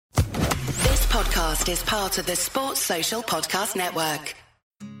podcast is part of the Sports Social Podcast Network.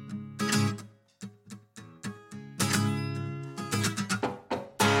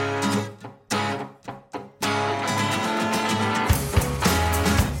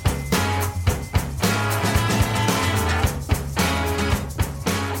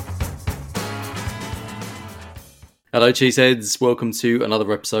 Hello Cheeseheads, welcome to another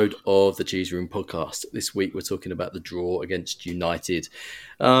episode of the Cheese Room podcast. This week we're talking about the draw against United.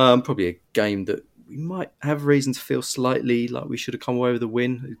 Probably a game that we might have reason to feel slightly like we should have come away with a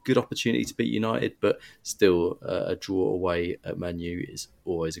win. A good opportunity to beat United, but still a draw away at Man U is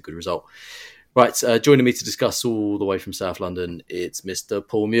always a good result. Right, joining me to discuss all the way from South London, it's Mr.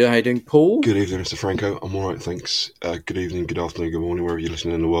 Paul Muir. How you doing, Paul? Good evening, Mr. Franco. I'm all right, thanks. Good evening, good afternoon, good morning, wherever you're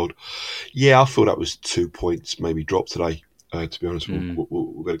listening in the world. Yeah, I feel that was 2 points maybe dropped today. To be honest, we're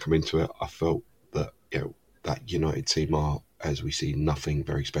going to come into it. I felt that that United team are, as we see, nothing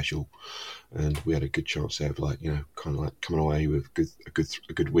very special, and we had a good chance there of kind of coming away with a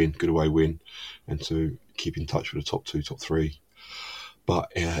good win, good away win, and to keep in touch with the top two, top three.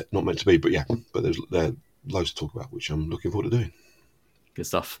 But not meant to be. But there's loads to talk about, which I'm looking forward to doing. Good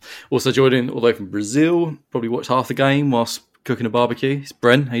stuff. Also joining all the way from Brazil, probably watched half the game whilst cooking a barbecue. It's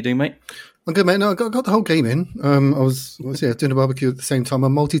Bren. How you doing, mate? I'm good, mate. No, I got the whole game in. I was doing a barbecue at the same time.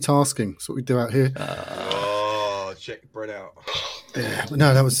 I'm multitasking. That's what we do out here. Check Bren out. Yeah, but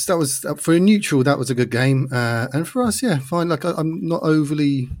no, that was for a neutral. That was a good game, and for us, fine. Like I'm not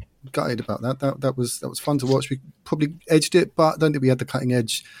overly gutted about that. That was fun to watch. We probably edged it, but I don't think we had the cutting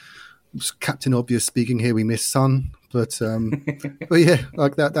edge. It was Captain Obvious speaking here. We missed Son, but yeah,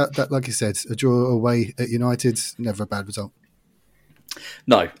 like that like you said, a draw away at United, never a bad result.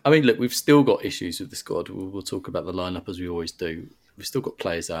 No, I mean, look, we've still got issues with the squad. We'll talk about the lineup as we always do. We've still got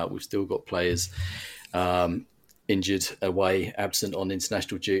players out. We've still got players injured, away, absent on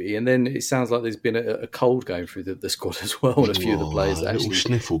international duty, and then it sounds like there's been a cold going through the squad as well. And a few of the players actually, little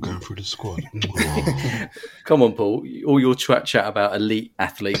sniffle going through the squad. Come on, Paul! All your chat about elite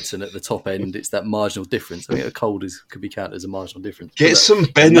athletes, and at the top end, it's that marginal difference. I think a cold could be counted as a marginal difference. Get some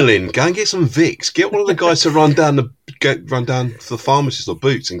Benylin. Go and get some Vicks. Get one of the guys to run down to the pharmacist or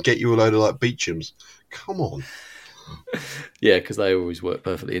Boots and get you a load of Beecham's. Come on. Yeah, because they always work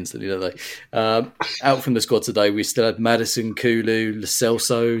perfectly instantly, don't they? Out from the squad today, we still had Maddison, Kulu, Lo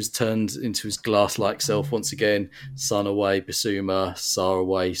Celso's turned into his glass-like self once again. Son away, Bissouma, Sarr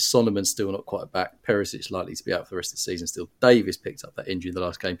away, Sonneman still not quite back, Perisic likely to be out for the rest of the season still. Davis picked up that injury in the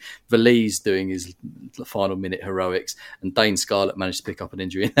last game. Veliz doing his final minute heroics, and Dane Scarlett managed to pick up an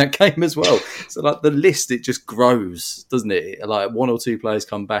injury in that game as well. So the list, it just grows, doesn't it? Like one or two players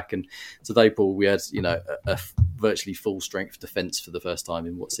come back, and today, Paul, we had a virtually full strength defence for the first time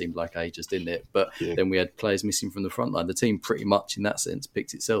in what seemed like ages, didn't it? But then we had players missing from the front line. The team pretty much in that sense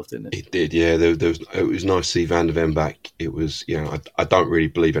picked itself, didn't it? It did, yeah. It was nice to see Van der Ven back. It was, I don't really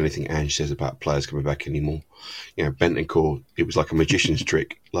believe anything Ange says about players coming back anymore. Bentancur, it was like a magician's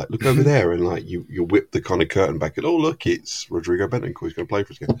trick. Like, look over there, and you whip the kind of curtain back, and look, it's Rodrigo Bentancur. He's going to play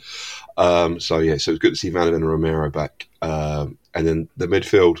for us again. So it was good to see Van der Ven and Romero back. And then the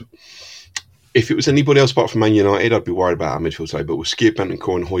midfield. If it was anybody else apart from Man United, I'd be worried about our midfield today. But with Skip,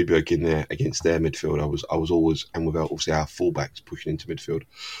 Bentancur and Højbjerg in there against their midfield, I was always, and without obviously our fullbacks pushing into midfield,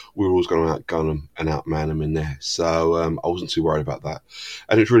 we were always going to outgun them and outman them in there. So I wasn't too worried about that.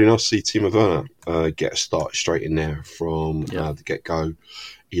 And it's really nice to see Timo Werner get a start straight in there from the get-go.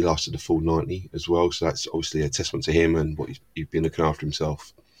 He lasted the full 90 as well. So that's obviously a testament to him and what he's been looking after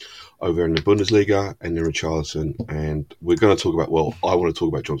himself over in the Bundesliga and in Richarlison. And we're going to talk about, I want to talk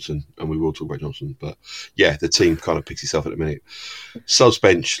about Johnson, and we will talk about Johnson. But yeah, the team kind of picks itself at the minute. Subs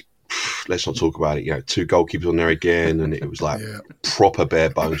bench, let's not talk about it. 2 goalkeepers on there again, and it was proper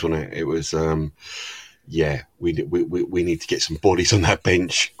bare bones on it. It was, we need to get some bodies on that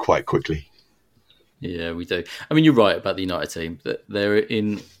bench quite quickly. Yeah, we do. I mean, you're right about the United team. That they're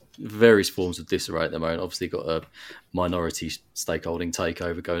in various forms of disarray at the moment. Obviously got a minority stakeholding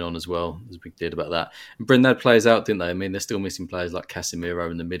takeover going on as well. There's a big deal about that. And Bryn, they had players out, didn't they? I mean, they're still missing players like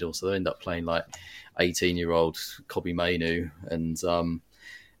Casemiro in the middle, so they end up playing like 18-year-old Kobbie Mainoo and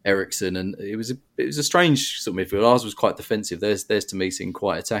Ericsson, and it was a strange sort of midfield. Ours was quite defensive. There's to me seemed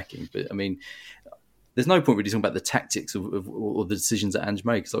quite attacking, but I mean, there's no point really talking about the tactics or the decisions that Ange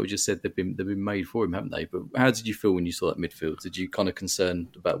made, because like we just said, they've been made for him, haven't they? But how did you feel when you saw that midfield? Did you kind of concerned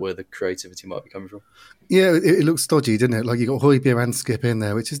about where the creativity might be coming from? Yeah, it looks dodgy, didn't it? Like you got Højbjerg and Skip in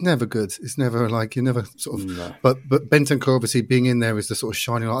there, which is never good. It's never like you never sort of. No. But Bentancur obviously being in there is the sort of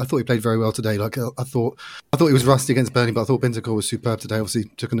shining light. I thought he played very well today. Like I thought he was rusty against Burnley, but I thought Bentancur was superb today. Obviously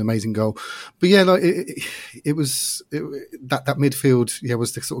took an amazing goal. But yeah, like it was that midfield. Yeah,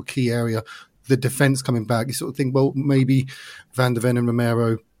 was the sort of key area. the defence coming back, you sort of think, well, maybe Van der Ven and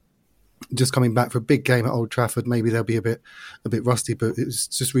Romero just coming back for a big game at Old Trafford, maybe they'll be a bit rusty, but it was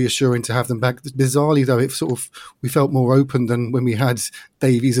just reassuring to have them back. Bizarrely, though, we felt more open than when we had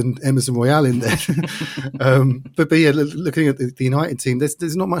Davies and Emerson Royale in there. But yeah, looking at the United team,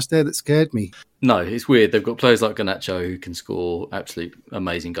 there's not much there that scared me. No, it's weird. They've got players like Garnacho who can score absolute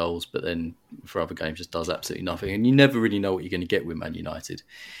amazing goals, but then for other games just does absolutely nothing. And you never really know what you're going to get with Man United.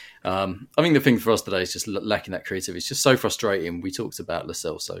 I think the thing for us today is just lacking that creativity. It's just so frustrating. We talked about Lo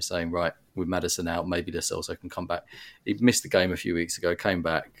Celso saying, right, with Maddison out, maybe Lo Celso can come back. He missed the game a few weeks ago, came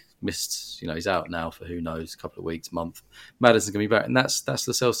back, missed, he's out now for who knows, a couple of weeks, month. Maddison's going to be back, and that's Lo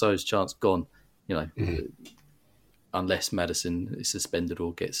Celso's chance gone, unless Maddison is suspended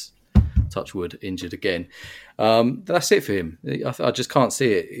or gets, touch wood, injured again. That's it for him. I just can't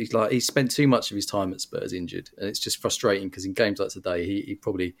see it. He's spent too much of his time at Spurs injured, and it's just frustrating because in games like today, he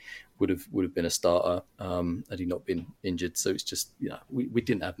probably would have been a starter had he not been injured. So it's just we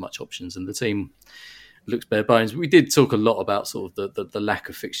didn't have much options, and the team looks bare bones. We did talk a lot about sort of the lack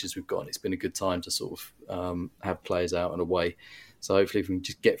of fixtures we've got, and it's been a good time to sort of have players out and away. So hopefully if we can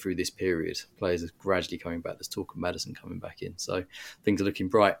just get through this period, players are gradually coming back. There's talk of Maddison coming back in. So things are looking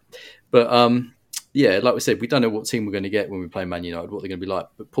bright. But like we said, we don't know what team we're going to get when we play Man United, what they're going to be like.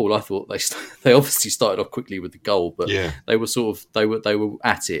 But Paul, I thought they obviously started off quickly with the goal, but they were they were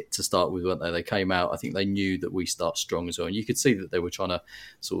at it to start with, weren't they? They came out. I think they knew that we start strong as well, and you could see that they were trying to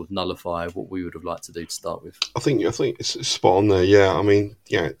sort of nullify what we would have liked to do to start with. I think it's spot on there. Yeah, I mean,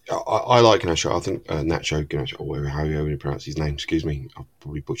 I like Nacho. I think Nacho, or however you pronounce his name. Excuse me, I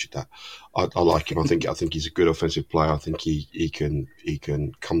probably butchered that. I like him. I think he's a good offensive player. I think he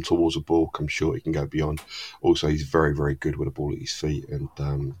can come towards the ball, come short. He can go beyond. Also, he's very, very good with the ball at his feet, and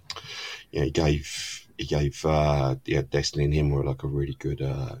he gave Destiny and him were like a really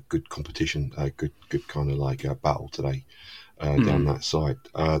good competition, good kind of like battle today down that side.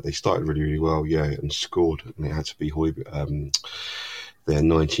 They started really, really well, and scored, and it had to be their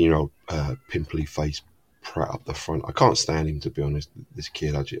 19-year-old pimply face Pratt up the front. I can't stand him, to be honest. This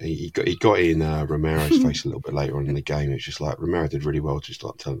kid, he got in Romero's face a little bit later on in the game. It's just like Romero did really well, just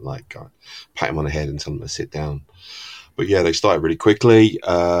like tell him, pat him on the head and tell him to sit down. But yeah, they started really quickly,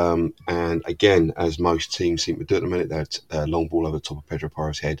 and again, as most teams seem to do at the minute, they had a long ball over the top of Pedro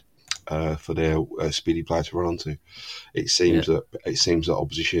Porro's head for their speedy player to run onto. It seems that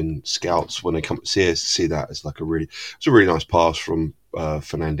opposition scouts, when they come to see that as like it's a really nice pass from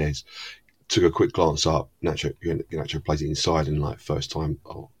Fernandez. Took a quick glance up. Nacho plays it inside, and like first time,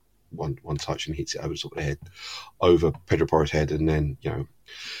 one touch and hits it over the top of the head, over Pedro Porro's head, and then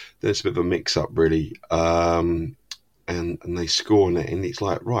there's a bit of a mix up really, and they score on it, and it's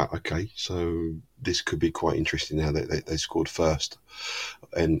like, right, okay, so this could be quite interesting now that they scored first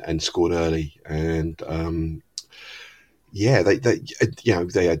and scored early, and they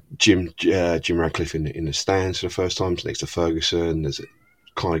had Jim Radcliffe in the stands for the first time next to Ferguson. There's a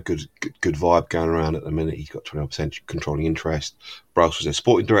kind of good vibe going around at the minute. He's got 20% controlling interest. Browse was their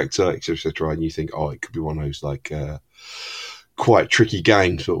sporting director, etc., and you think, it could be one of those like quite tricky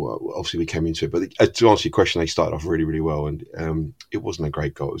games. But obviously we came into it. But to answer your question, they started off really, really well, and it wasn't a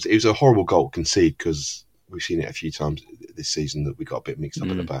great goal. It was a horrible goal to concede because we've seen it a few times this season that we got a bit mixed up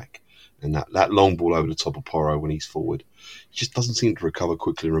at the back. And that long ball over the top of Porro when he's forward, he just doesn't seem to recover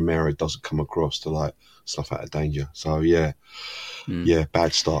quickly. Romero doesn't come across to like snuff out of danger. So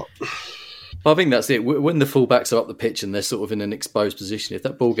bad start. I think that's it. When the fullbacks are up the pitch and they're sort of in an exposed position, if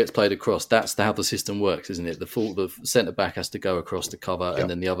that ball gets played across, that's how the system works, isn't it? The centre back has to go across to cover, and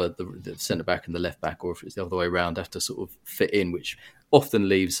then the centre back and the left back, or if it's the other way around, have to sort of fit in, which often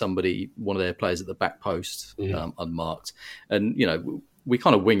leaves one of their players at the back post unmarked. And we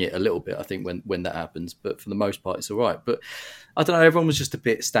kind of wing it a little bit, I think, when that happens. But for the most part, it's all right. But I don't know, everyone was just a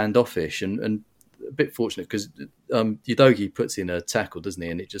bit standoffish and a bit fortunate because Udogie puts in a tackle, doesn't he?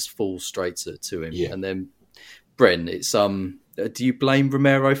 And it just falls straight to him. Yeah. And then Brent, it's do you blame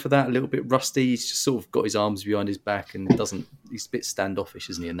Romero for that? A little bit rusty. He's just sort of got his arms behind his back and he's a bit standoffish,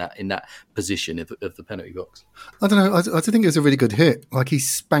 isn't he, in that position of the penalty box? I don't know. I think it was a really good hit. Like he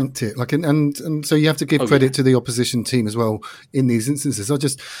spanked it. Like and so you have to give credit to the opposition team as well in these instances. There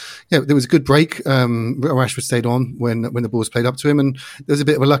was a good break. Rashford stayed on when the ball was played up to him, and there was a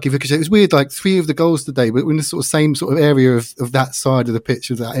bit of a lucky ricochet. It was weird. Like 3 of the goals today were in the sort of same sort of area of that side of the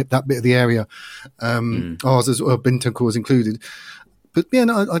pitch, of that bit of the area. Ours as well, Bentancur was included. But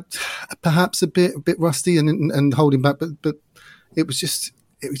I perhaps a bit rusty and holding back, but it was just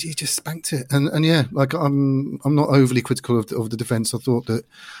he just spanked it, and yeah, like I'm not overly critical of the defence. I thought that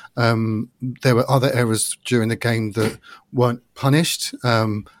there were other errors during the game that weren't punished,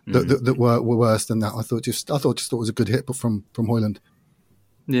 that were worse than that. I thought it was a good hit from Højlund.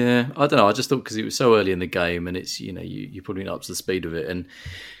 Yeah, I don't know. I just thought because it was so early in the game, and it's you're putting it up to the speed of it, and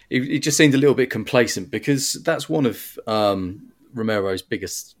it just seemed a little bit complacent because that's one of Romero's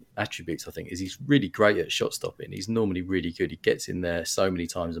biggest attributes. I think is he's really great at shot stopping. He's normally really good. He gets in there so many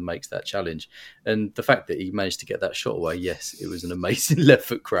times and makes that challenge. And the fact that he managed to get that shot away, yes, it was an amazing left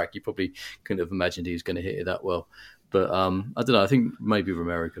foot crack. You probably couldn't have imagined he was going to hit it that well. But I don't know. I think maybe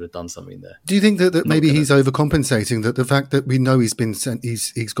Romero could have done something there. Do you think that maybe he's overcompensating? That the fact that we know he's been sent,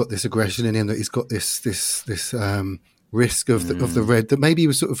 he's got this aggression in him, that he's got this risk of the red, that maybe he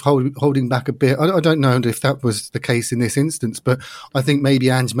was sort of holding back a bit. I don't know if that was the case in this instance, but I think maybe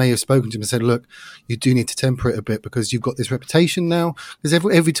Ange may have spoken to him and said, "Look, you do need to temper it a bit because you've got this reputation now." Because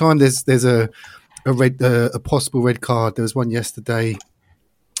every time there's a possible red card, there was one yesterday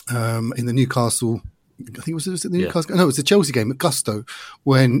in the Newcastle. I think it was the Newcastle. No, it was the Chelsea game at Gusto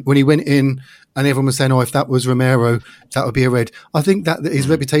when he went in and everyone was saying, "Oh, if that was Romero, that would be a red." I think that his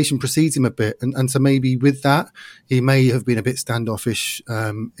reputation precedes him a bit, and so maybe with that he may have been a bit standoffish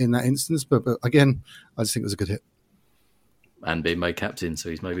in that instance. But again, I just think it was a good hit. And being made captain,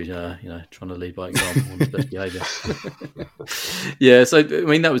 so he's maybe trying to lead by example on his best behaviour. Yeah, so I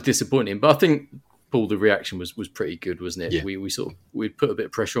mean that was disappointing, but I think, Paul, the reaction was pretty good, wasn't it? Yeah. We put a bit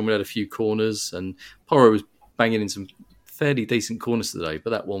of pressure on. We had a few corners, and Porro was banging in some fairly decent corners today,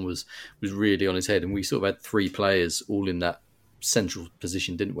 but that one was really on his head. And we sort of had three players all in that central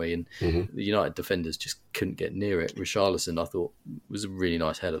position, didn't we? And the United defenders just couldn't get near it. Richarlison, I thought, was a really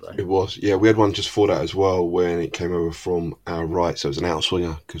nice header though. It was, yeah. We had one just for that as well when it came over from our right, so it was an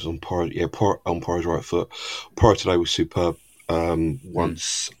outswinger because on Porro's right foot. Porro today was superb.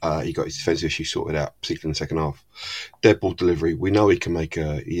 Once he got his defensive issue sorted out, particularly in the second half. Dead ball delivery. We know he can he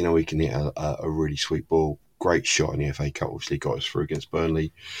can hit a really sweet ball. Great shot in the FA Cup. Obviously got us through against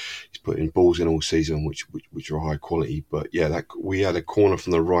Burnley. He's put in balls in all season, which are high quality. But yeah, we had a corner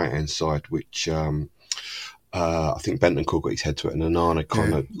from the right hand side, which I think Bentancur got his head to it, and Onana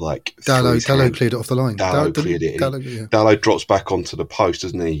kind of like Dalot cleared it off the line. Dalot cleared it. Dalot drops back onto the post,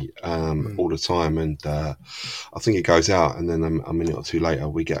 doesn't he? All the time, and I think it goes out, and then a minute or two later,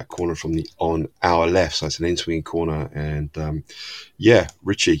 we get a corner on our left, so it's an in-swinging corner, and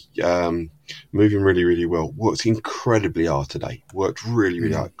Richie moving really, really well. Worked incredibly hard today. Worked really,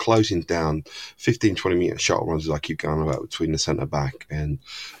 really hard. Closing down 15, 20 metre shuttle runs, as I keep going about, between the centre back and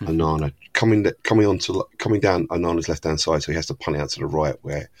Onana. Coming down Onana's left hand side, so he has to punt it out to the right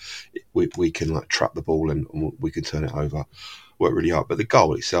where we can like trap the ball and we can turn it over. Worked really hard, but the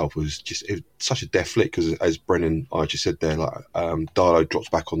goal itself was such a deft flick because, as Brennan I just said there, like Darlow drops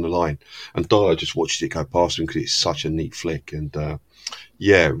back on the line and Darlow just watches it go past him because it's such a neat flick. And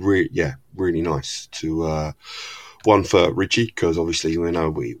really nice to one for Richie, because obviously we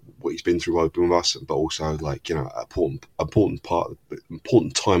know what he's been through with us, but also like important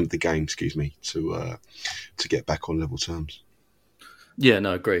time of the game, to get back on level terms. Yeah,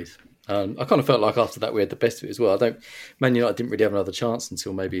 no, agreed. I kind of felt like after that we had the best of it as well. Man United didn't really have another chance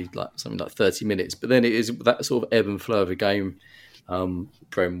until maybe something like 30 minutes. But then it is that sort of ebb and flow of a game,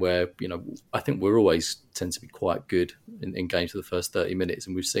 Prem, where I think we're always tend to be quite good in games for the first 30 minutes,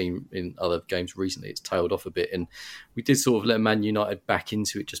 and we've seen in other games recently it's tailed off a bit, and we did sort of let Man United back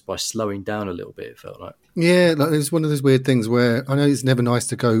into it just by slowing down a little bit, it felt like. Yeah, like it's one of those weird things where I know it's never nice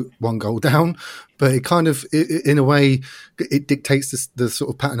to go one goal down, but it kind of, in a way, it dictates the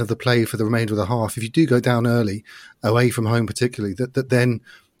sort of pattern of the play for the remainder of the half. If you do go down early, away from home particularly, that then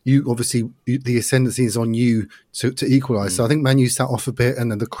you obviously the ascendancy is on you to equalise. So I think Man U sat off a bit,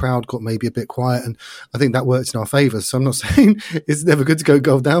 and then the crowd got maybe a bit quiet, and I think that worked in our favour. So I'm not saying it's never good to go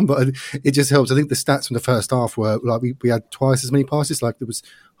goal down, but it just helps. I think the stats from the first half were like we had twice as many passes. Like there was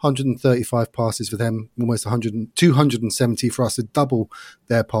 135 passes for them, almost 270 for us, to double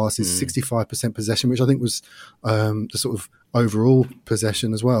their passes, 65% possession, which I think was the sort of overall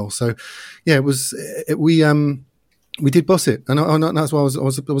possession as well. So yeah, we did boss it, and that's why I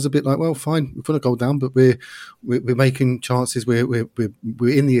was a bit like, well, fine, we put a goal down, but we're making chances. We're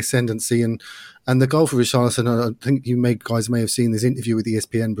in the ascendancy, and the goal for Richarlison. I think you guys may have seen this interview with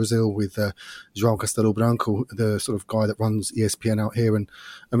ESPN Brazil with João Castelo Branco, the sort of guy that runs ESPN out here, and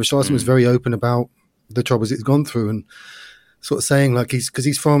Richarlison was very open about the troubles he's gone through, and sort of saying like he's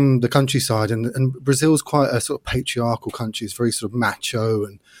from the countryside, and Brazil's quite a sort of patriarchal country. It's very sort of macho,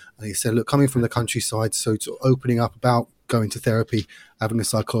 and he said, look, coming from the countryside, so sort of opening up about going to therapy, having a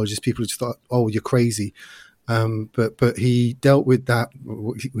psychologist, people just thought, oh, you're crazy. But he dealt with that,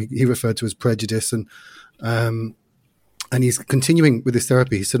 what he referred to as prejudice, and he's continuing with this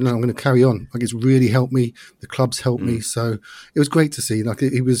therapy. He said, "No, I'm going to carry on. Like, it's really helped me. The club's helped me." So it was great to see. Like,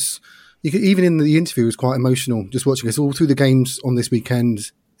 he was, even in the interview, it was quite emotional. Just watching this all through the games on this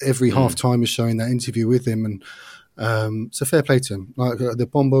weekend. Every half time was showing that interview with him, and so fair play to him. Like, the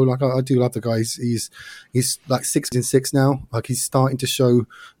Bombo, like, I do love the guy. He's like 6-6 now. Like, he's starting to show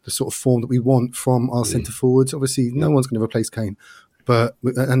the sort of form that we want from our centre forwards. Obviously, no one's going to replace Kane.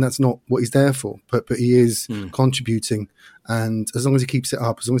 And that's not what he's there for. But he is contributing, and as long as he keeps it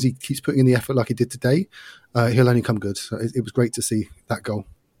up, as long as he keeps putting in the effort like he did today, he'll only come good. So it was great to see that goal.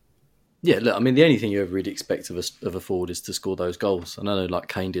 Yeah, look, I mean, the only thing you ever really expect of a forward is to score those goals. And I know, like,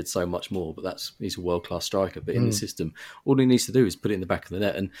 Kane did so much more, but he's a world-class striker. But in the system, all he needs to do is put it in the back of the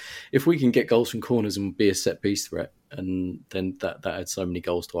net. And if we can get goals from corners and be a set-piece threat, and then that adds so many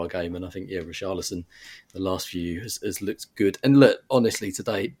goals to our game. And I think, Richarlison, the last few has looked good. And look, honestly,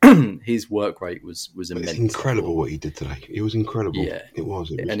 today, his work rate was immense. It's incredible what he did today. It was incredible. Yeah, it was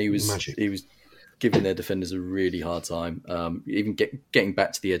and he was magic. He was giving their defenders a really hard time, even getting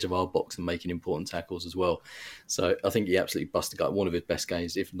back to the edge of our box and making important tackles as well. So I think he absolutely busted up one of his best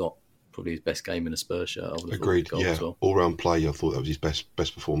games, if not probably his best game in a Spurs shirt. Agreed, yeah. As well. All-round play, I thought that was his best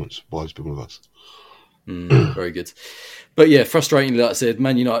performance while he's been with us. Very good. But yeah, frustratingly, like I said,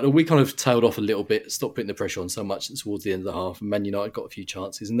 Man United, we kind of tailed off a little bit, stopped putting the pressure on so much towards the end of the half. Man United got a few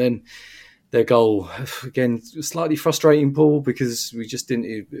chances, and then their goal, again, slightly frustrating, Paul, because we just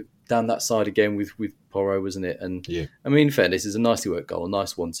didn't down that side again with Porro, wasn't it? And yeah. I mean, in fairness, it's a nicely worked goal, a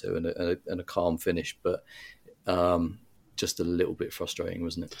nice 1-2 and a calm finish, but just a little bit frustrating,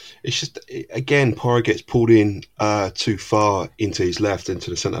 wasn't it? It's just, again, Porro gets pulled in too far into his left, into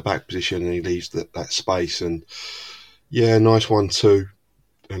the centre-back position, and he leaves that space. And yeah, nice 1-2.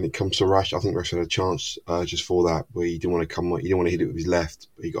 And it comes to Rash. I think Rash had a chance just for that, where he didn't want to hit it with his left,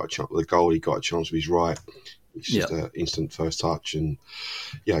 but he got a chance with the goal. He got a chance with his right. It's just an instant first touch, and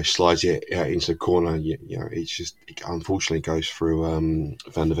slides it out into the corner. It's just, it unfortunately goes through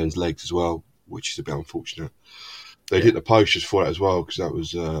Van der Ven's legs as well, which is a bit unfortunate. They hit the post just for that as well, because that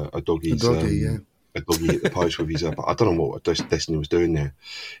was a doggy hit the post with his. I don't know what Destiny was doing there.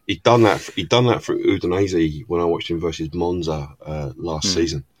 He'd done that for Udinese when I watched him versus Monza last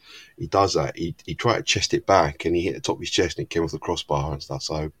season. He does that. He tried to chest it back, and he hit the top of his chest, and it came off the crossbar and stuff.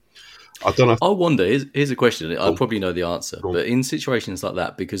 So I don't know. I wonder. Here's a question. I probably know the answer, but in situations like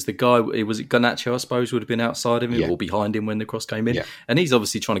that, because the guy, was it Garnacho, I suppose, would have been outside of him or behind him when the cross came in, and he's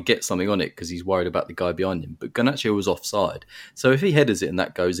obviously trying to get something on it because he's worried about the guy behind him. But Garnacho was offside, so if he headers it and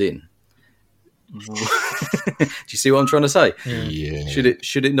that goes in. Do you see what I'm trying to say? Yeah.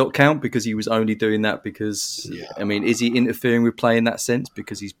 Should it not count because he was only doing that because I mean, is he interfering with play in that sense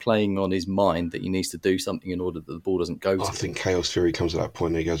because he's playing on his mind that he needs to do something in order that the ball doesn't go to him? I think Chaos Theory comes at that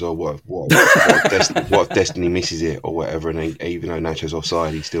point and he goes, what if Destiny misses it or whatever, and even though Nacho's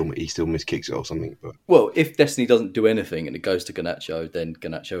offside, he still miskicks it or something. But well, if Destiny doesn't do anything and it goes to Garnacho, then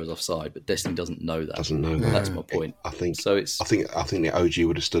Garnacho is offside, but Destiny doesn't know that. That's my point. I think the OG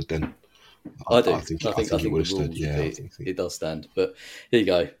would have stood then. I do. I think it would have stood. Yeah, it does stand. But here you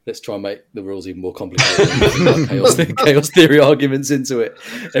go. Let's try and make the rules even more complicated. chaos theory arguments into it.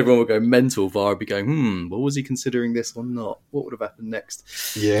 Everyone will go mental. VAR would be going, well, was he considering this or not? What would have happened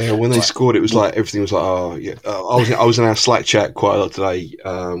next? Yeah, when they scored, it was like everything was like, oh yeah. I was in our Slack chat quite a lot today.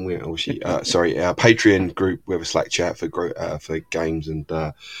 We obviously, our Patreon group. We have a Slack chat for games and.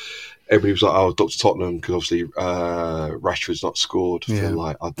 Everybody was like, "Oh, Dr. Tottenham," because obviously Rashford's not scored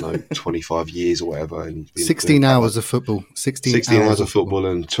for 25 years or whatever. And 16 hours of football, 16 hours of football,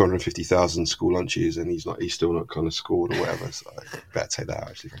 and 250,000 school lunches, and he's still not kind of scored or whatever. So I better take that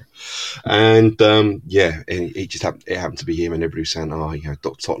out, actually. And and it just happened to be him, and everybody was saying, "Oh,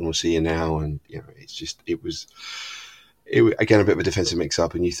 Dr. Tottenham will see you now," and it was again a bit of a defensive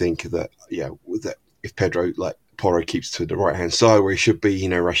mix-up, and you think that if Pedro Porro keeps to the right-hand side where he should be,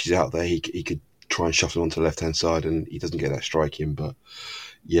 Rash is out there, he could try and shuffle onto the left-hand side and he doesn't get that strike in. But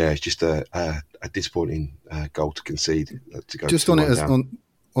yeah, it's just a disappointing goal to concede. To go just on it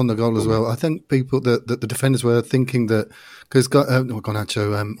on the goal as well. I think that the defenders were thinking that because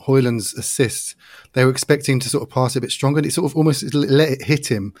Garnacho, Højlund's assist, they were expecting to sort of pass it a bit stronger, and it sort of almost let it hit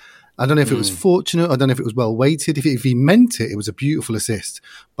him. I don't know if it was fortunate. I don't know if it was well weighted. If he meant it, it was a beautiful assist.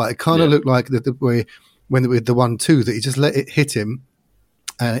 But it kind of looked like the way when with the 1-2 that he just let it hit him,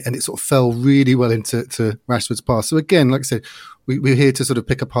 and it sort of fell really well into Rashford's pass. So again, like I said, we're here to sort of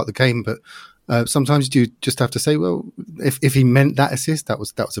pick apart the game, but sometimes you just have to say, well, if he meant that assist, that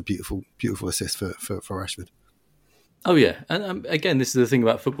was a beautiful assist for Rashford. Oh yeah, and again, this is the thing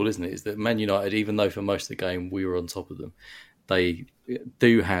about football, isn't it? Is that Man United, even though for most of the game we were on top of them, they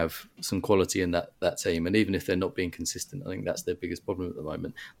do have some quality in that team, and even if they're not being consistent, I think that's their biggest problem at the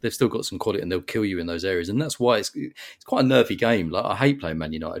moment. They've still got some quality, and they'll kill you in those areas, and that's why it's quite a nervy game. Like, I hate playing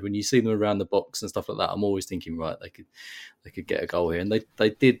Man United when you see them around the box and stuff like that. I'm always thinking, right, they could get a goal here, and they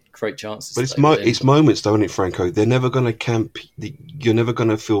did create chances. But it's moments, though, isn't it, Franco? They're never going to camp. You're never going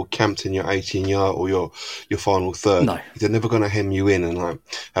to feel camped in your 18-yard or your final third. No. They're never going to hem you in and like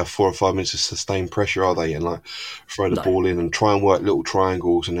have 4 or 5 minutes of sustained pressure, are they? And like throw the ball in and try and work little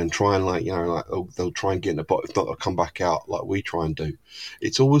triangles, and then try and they'll try and get in the bottom. If not, they'll come back out like we try and do.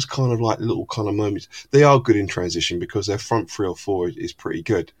 It's always kind of like little kind of moments. They are good in transition because their front 3 or 4 is pretty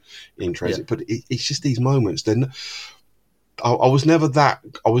good in transit. Yeah. But it's just these moments. Then. I was never that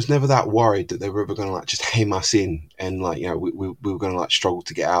worried that they were ever going to like just hem us in and like, you know, we were going to like struggle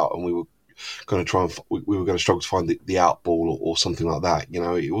to get out, and we were going to try and we were going to struggle to find the out ball or something like that. You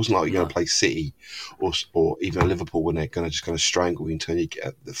know, it wasn't like you're going to play City or even Liverpool when they're going to strangle you and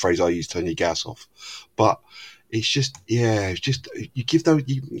the phrase I use, turn your gas off. But it's just you give those.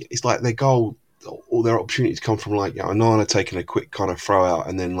 It's like their goal. All their opportunities come from like, you know, Onana taking a quick kind of throw out,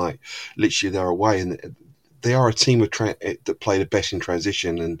 and then like literally they're away. And they are a team that play the best in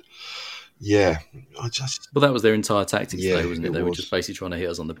transition, and But that was their entire tactics today, wasn't it? They were just basically trying to hit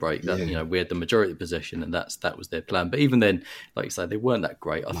us on the break. That, you know, we had the majority of the possession, and that was their plan. But even then, like you say, they weren't that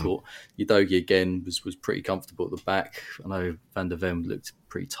great. I thought Udogie again was pretty comfortable at the back. I know Van der Ven looked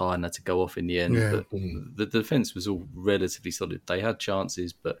pretty tired and had to go off in the end. But the defence was all relatively solid. They had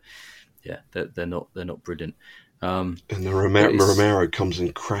chances, but they're not brilliant. And the Romero comes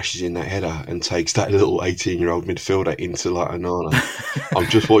and crashes in that header and takes that little 18-year-old midfielder into like Onana. I'm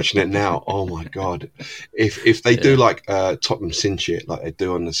just watching it now. Oh my god! If they do like Tottenham sin shit like they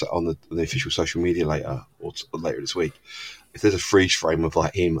do on the official social media later this week, if there's a freeze frame of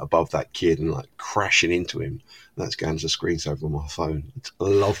like him above that kid and like crashing into him, that's going as a screensaver on my phone. I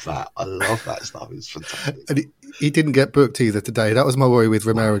love that stuff. It's fantastic. And he didn't get booked either today. That was my worry with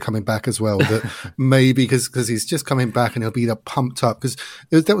Romero coming back as well. That maybe because he's just coming back and he'll be pumped up. Because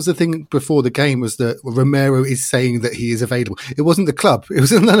that was the thing before the game, was that Romero is saying that he is available. It wasn't the club. It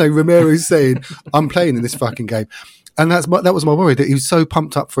was no. Romero's saying, I'm playing in this fucking game. And that was my worry, that he was so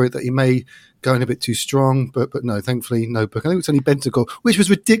pumped up for it that he may go in a bit too strong. But no, thankfully, no book. I think it's only Bentancur, which was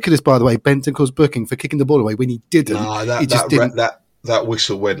ridiculous, by the way, Bentancur's booking for kicking the ball away when he didn't. No, that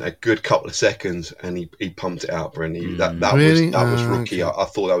whistle went a good couple of seconds and he pumped it out, Brendan. That was rookie. Okay. I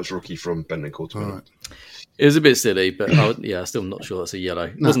thought that was rookie from Bentancur to win. It was a bit silly, but I'm still not sure that's a yellow.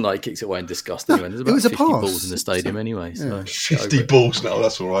 It wasn't like he kicks it away in disgust anyway. There's about 50 balls in the stadium anyway. So 50 balls now,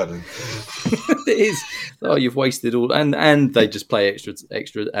 that's all right then. It is. Oh, you've wasted all, and they just play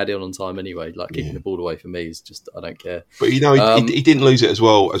extra add on time anyway. Like kicking the ball away for me is just, I don't care. But you know, he didn't lose it as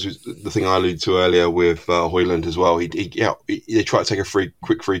well as the thing I alluded to earlier with Højlund as well. They tried to take a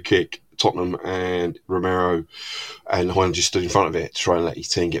quick free kick. Tottenham and Romero and Højlund just stood in front of it to try and let his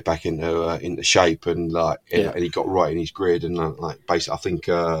team get back into shape, and and he got right in his grid, and basically I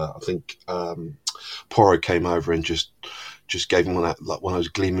think Porro came over and just gave him one of those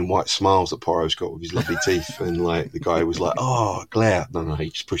gleaming white smiles that Porro's got with his lovely teeth, and like the guy was like, "Oh, glare!" No,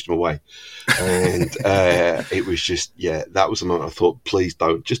 he just pushed him away, and it was just that was the moment I thought, please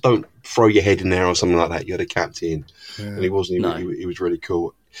don't throw your head in there or something like that. You're the captain, and he wasn't. He was really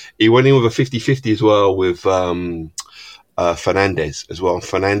cool. He went in with a 50-50 as well with Fernandes as well.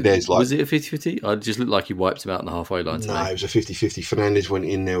 Fernandes, was it a 50-50? I just looked like he wiped him out in the halfway line today. No, it was a 50-50. Fernandes went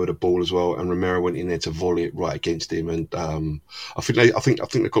in there with a ball as well, and Romero went in there to volley it right against him. And I think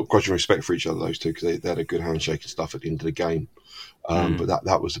they've got grudging respect for each other, those two, because they had a good handshake and stuff at the end of the game. But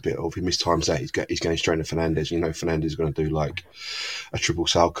that was a bit of, he mistimes that. He's going straight to Fernandes. You know, Fernandes is going to do like a triple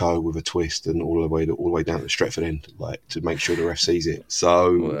Salco with a twist and all the way down to the Stretford end, like to make sure the ref sees it.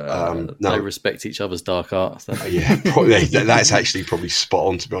 So they respect each other's dark arts. Probably, that's actually probably spot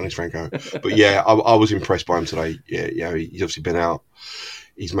on, to be honest, Franco. But I was impressed by him today. Yeah, he's obviously been out.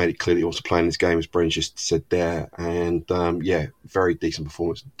 He's made it clear that he wants to play in this game, as Brendan just said there. And very decent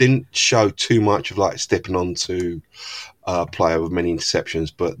performance. Didn't show too much of like stepping on to a player with many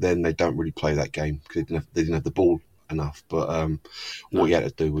interceptions, but then they don't really play that game because they didn't have the ball enough. But what he had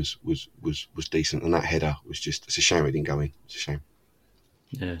to do was decent, and that header was just, it's a shame it didn't go in. It's a shame.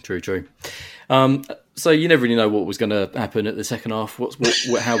 Yeah, true. So you never really know what was going to happen at the second half.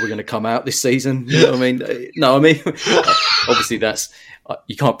 How we're going to come out this season. You know what I mean? No, I mean, obviously that's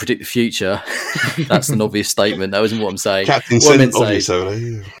you can't predict the future. That's an obvious statement. That wasn't what I'm saying. Captain What I meant said to say,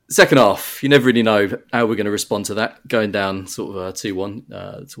 obviously. second half, you never really know how we're going to respond to that. Going down sort of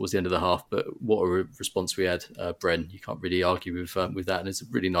 2-1 towards the end of the half, but what a response we had, Bren. You can't really argue with that, and it's a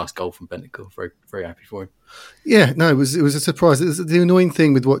really nice goal from Bentancur. Very, very happy for him. Yeah, no, it was a surprise. It was the annoying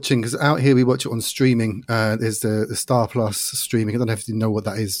thing with watching, because out here we watch it on streaming. There's the Star Plus streaming. I don't know if you know what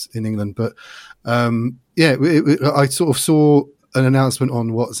that is in England, but I sort of saw an announcement on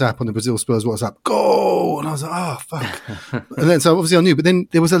WhatsApp, on the Brazil Spurs WhatsApp, goal, and I was like, oh fuck. And then so obviously I knew, but then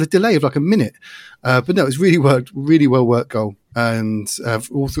there was a delay of like a minute. But no, it was really well worked goal, and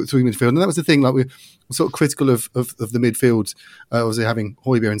all through midfield. And that was the thing, like we were sort of critical of the midfield, obviously having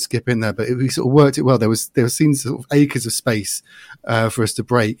Højbjerg and Skip in there, but we sort of worked it well. There seemed sort of acres of space for us to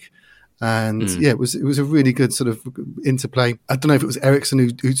break. And it was a really good sort of interplay. I don't know if it was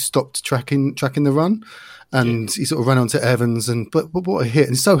Ericsson who stopped tracking the run, and he sort of ran onto Evans, but what a hit!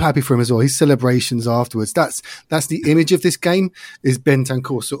 And so happy for him as well. His celebrations afterwards. That's the image of this game, is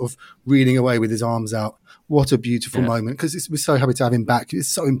Bentancur sort of reeling away with his arms out. What a beautiful moment, because we're so happy to have him back. It's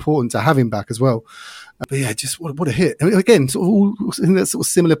so important to have him back as well. But yeah, just what a hit. I mean, again, sort of all in that sort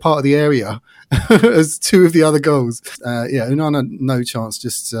of similar part of the area as two of the other goals. Unana, no chance,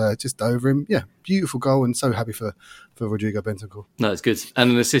 just over him. Yeah, beautiful goal, and so happy for Rodrigo Bentancur. No, it's good.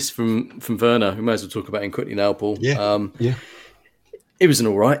 And an assist from Werner. We might as well talk about him quickly now, Paul. Yeah. It was an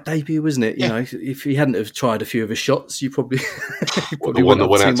all right debut, wasn't it? You know, if he hadn't have tried a few of his shots, you probably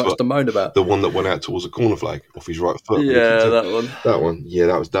wouldn't have too much to moan about. The one that went out towards the corner flag off his right foot. Yeah, that one. That one. Yeah,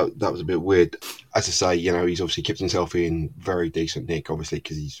 that was a bit weird. As I say, you know, he's obviously kept himself in very decent nick, obviously,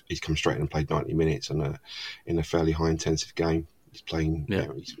 because he's come straight in and played 90 minutes in a fairly high intensive game. He's playing. Yeah. You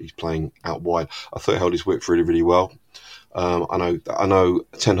know, he's playing out wide. I thought he held his whip really, really well. I know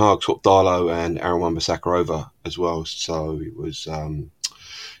Ten Hag swapped Darlow and Aaron Wan-Bissaka over as well, so it was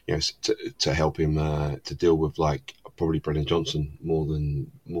to help him to deal with like probably Brennan Johnson more than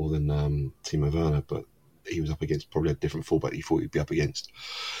Timo Werner, but he was up against probably a different fullback he thought he'd be up against.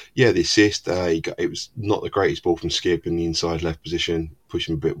 Yeah, the assist, it was not the greatest ball from Skip in the inside left position, push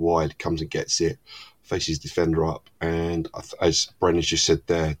him a bit wide, comes and gets it, faces defender up, and as Brennan's just said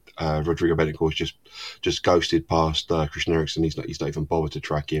there, Rodrigo Bentancur just ghosted past Christian Eriksen. He's not even bothered to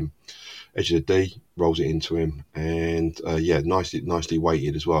track him. Edge of the D, rolls it into him, and nicely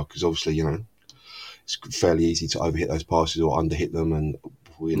weighted as well, because obviously, you know, it's fairly easy to overhit those passes or underhit them, and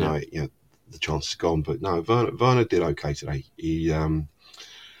before you know it, you know, the chance is gone. But no, Werner did okay today. He's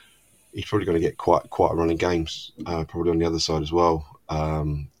probably going to get quite a run in games, probably on the other side as well.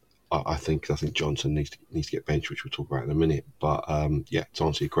 I think Johnson needs to get benched, which we'll talk about in a minute. But to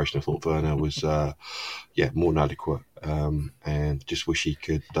answer your question, I thought Werner was more than adequate, and just wish he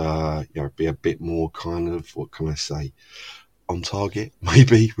could be a bit more kind of, what can I say, on target,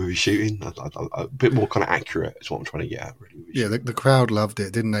 maybe, with his shooting. A bit more kind of accurate is what I'm trying to get at, really. Yeah, the crowd loved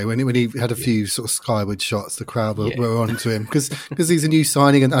it, didn't they? When he had a few sort of skyward shots, the crowd were on to him, because he's a new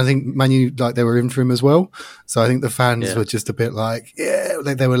signing, and I think Man U, like, they were in for him as well. So I think the fans were just a bit like,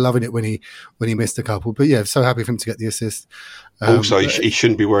 they were loving it when he missed a couple. But yeah, so happy for him to get the assist. Also, he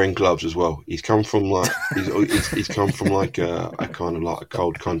shouldn't be wearing gloves as well. He's come from like he's come from like a kind of like a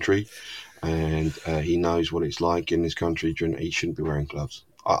cold country, and he knows what it's like in this country. He shouldn't be wearing gloves.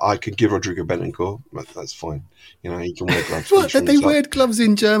 I could give Rodrigo Bentancur, but that's fine. You know, he can wear gloves. What? They wear gloves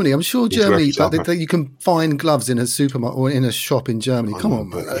in Germany. I'm sure Germany, you can find gloves in a supermarket or in a shop in Germany. Come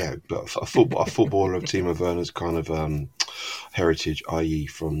on, but a footballer of Timo Werner's kind of heritage, i.e.,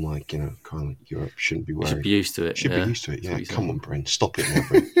 from like, you know, kind of Europe, shouldn't be wearing. Should be used to it. Be used to it. Yeah, come on, Bren, stop it now,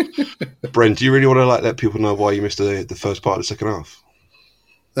 Bren. Bren, do you really want to let people know why you missed the first part of the second half?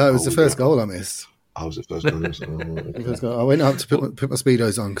 That was the first goal I missed. I was at first goal. I went up to put my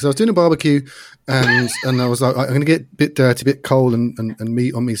Speedos on because I was doing a barbecue, and I was like, I'm going to get a bit dirty, a bit cold, and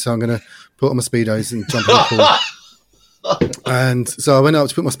meat on me, so I'm going to put on my Speedos and jump in the pool. And so I went up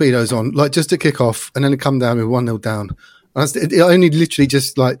to put my Speedos on, like just to kick off, and then it come down with 1-0 down. And I only literally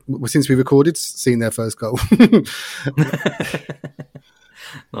just, like, since we recorded, seen their first goal.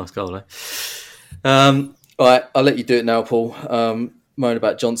 Nice goal, eh? All right, I'll let you do it now, Paul. Moan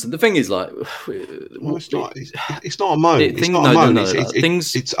about Johnson. The thing is, like, it's not a moan. It's not a moan. I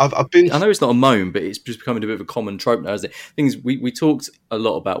know it's not a moan, but it's just becoming a bit of a common trope now, isn't it? Things we talked a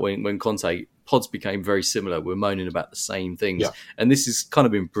lot about when Conte, pods became very similar. We're moaning about the same things, and this has kind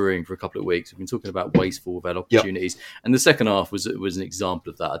of been brewing for a couple of weeks. We've been talking about wasteful, we've had opportunities, and the second half was an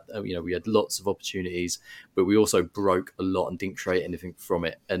example of that. You know, we had lots of opportunities, but we also broke a lot and didn't create anything from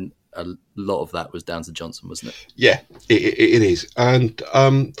it, and a lot of that was down to Johnson, wasn't it? Yeah, it is. And,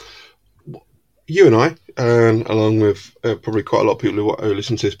 you and I, along with probably quite a lot of people who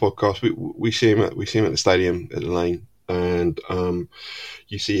listen to this podcast, we see him at the stadium at the Lane, and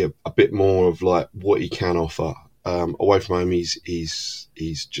you see a bit more of like what he can offer. Away from home, he's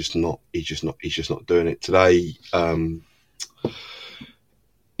just not doing it today.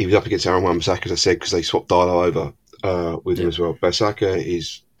 He was up against Aaron Wan-Bissaka, as I said, because they swapped Darlow over with him as well. Bissaka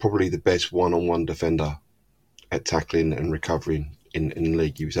is probably the best one-on-one defender at tackling and recovering in the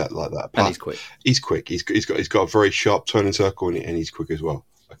league. He was at like that. And he's quick. He's quick. He's got a very sharp turning circle, and he's quick as well.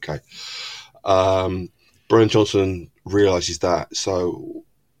 Okay. Brian Johnson realises that, so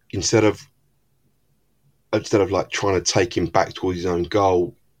instead of like trying to take him back towards his own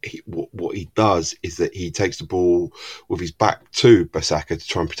goal, what he does is that he takes the ball with his back to Bissaka to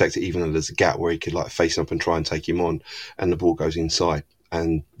try and protect it, even though there's a gap where he could like face up and try and take him on, and the ball goes inside,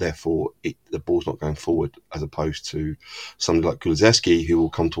 and therefore the ball's not going forward, as opposed to somebody like Kulusevski, who will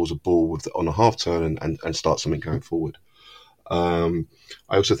come towards a ball on a half turn and start something going forward. I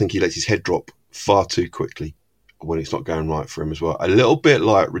also think he lets his head drop far too quickly when it's not going right for him as well. A little bit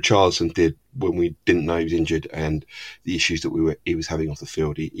like Richarlison did when we didn't know he was injured and the issues that he was having off the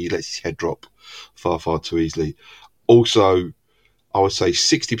field. He lets his head drop far, far too easily. Also, I would say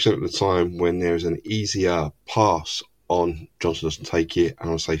 60% of the time when there's an easier pass on, Johnson doesn't take it. And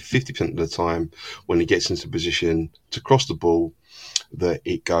I would say 50% of the time when he gets into position to cross the ball, that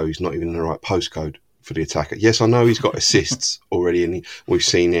it goes not even in the right postcode for the attacker. Yes, I know he's got assists already, and we've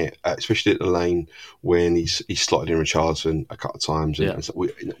seen it, especially at the Lane when he's slotted in Richarlison a couple of times. And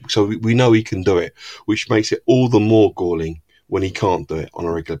so we know he can do it, which makes it all the more galling when he can't do it on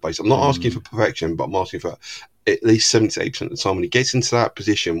a regular basis. I'm not asking for perfection, but I'm asking for at least 70 to 80% of the time when he gets into that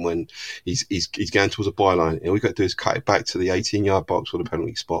position when he's going towards a byline, and all we've got to do is cut it back to the 18-yard box or the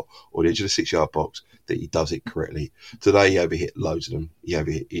penalty spot or the edge of the 6-yard box, that he does it correctly. Today he overhit loads of them. He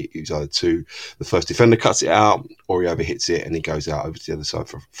was either the first defender cuts it out, or he overhits it and he goes out over to the other side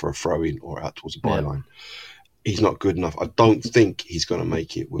for a throw-in or out towards a byline. He's not good enough. I don't think he's going to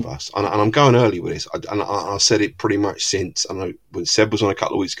make it with us. And I'm going early with this. I said it pretty much since. I know when Seb was on a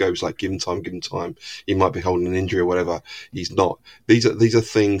couple of weeks ago, it was like, give him time. He might be holding an injury or whatever. He's not. These are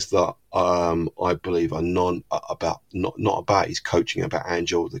things that I believe are not about his coaching, about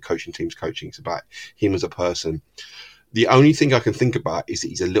Angel, the coaching team's coaching. It's about him as a person. The only thing I can think about is that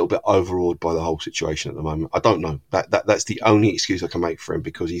he's a little bit overawed by the whole situation at the moment. I don't know. That's the only excuse I can make for him,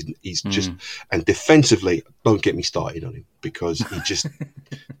 because he's just, and defensively, don't get me started on him, because he just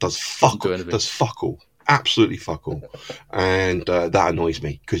does fuck all. Absolutely fuck all. And that annoys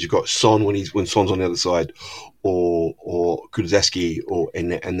me, because you've got Son when Son's on the other side, or Kulusevski,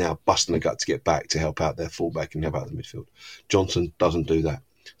 and now busting the gut to get back to help out their fullback and help out the midfield. Johnson doesn't do that.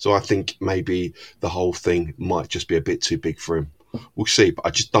 So I think maybe the whole thing might just be a bit too big for him. We'll see, but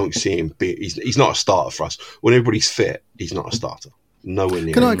I just don't see him. He's not a starter for us. When everybody's fit, he's not a starter. Nowhere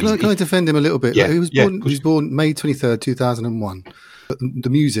near. Can I defend him a little bit? Yeah, he was born May 23rd, 2001. The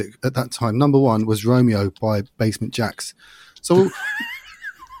music at that time, number one, was Romeo by Basement Jaxx. So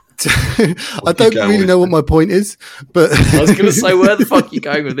I don't really know what my point is, but I was going to say, where the fuck are you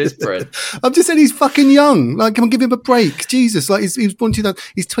going with this, Brent? I'm just saying he's fucking young. Like, come on, give him a break. Jesus, like he was born 2000.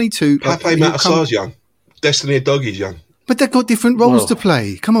 He's 22. Pepe Matasar's young. Destiny Adogi's young. But they've got different roles to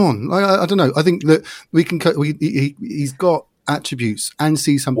play. Come on, like, I don't know. I think that we can. He's got attributes and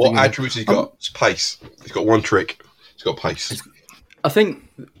see something. What attributes he's got? It's pace. He's got one trick. He's got pace. I think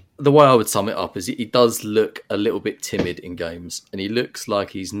the way I would sum it up is he does look a little bit timid in games, and he looks like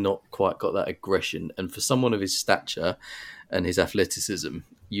he's not quite got that aggression. And for someone of his stature and his athleticism,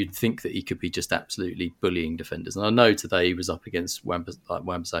 you'd think that he could be just absolutely bullying defenders. And I know today he was up against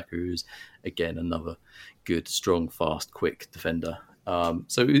Wan-Bissaka, who's, again, another good, strong, fast, quick defender.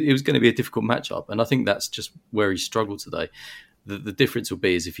 So it was going to be a difficult matchup. And I think that's just where he struggled today. The difference will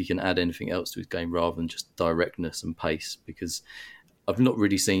be is if he can add anything else to his game rather than just directness and pace, because I've not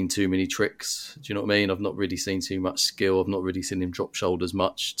really seen too many tricks. Do you know what I mean? I've not really seen too much skill. I've not really seen him drop shoulders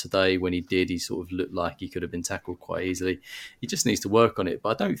much. Today, when he did, he sort of looked like he could have been tackled quite easily. He just needs to work on it.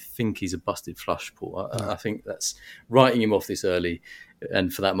 But I don't think he's a busted flush, Paul. I think that's writing him off this early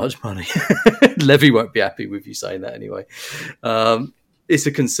and for that much money. Levy won't be happy with you saying that anyway. It's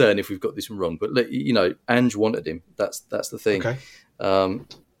a concern if we've got this wrong. But, Ange wanted him. That's the thing. Okay.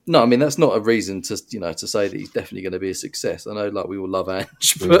 No, I mean, that's not a reason to say that he's definitely going to be a success. I know, like, we all love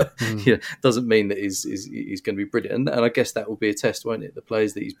Ange, but doesn't mean that he's going to be brilliant. And I guess that will be a test, won't it? The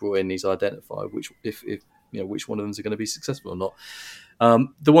players that he's brought in, he's identified which one of them are going to be successful or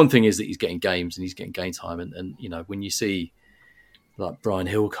not. The one thing is that he's getting games and he's getting game time, and when you see like Brian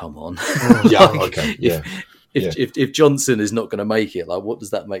Hill come on, if Johnson is not going to make it, like, what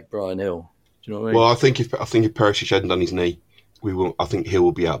does that make Brian Hill? Do you know what I mean? Well, I think if Perisic hadn't done his knee, I think Hill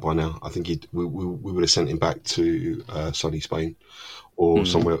will be out by now. I think we would have sent him back to sunny Spain or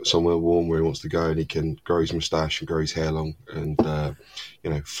somewhere warm where he wants to go, and he can grow his moustache and grow his hair long, and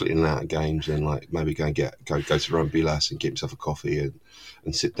flitting out of games, and like maybe go to Rome Bilas and get himself a coffee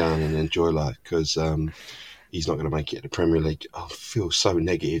and sit down and enjoy life, because he's not going to make it in the Premier League. I feel so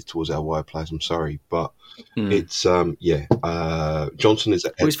negative towards our wide players. I'm sorry, but it's Johnson is.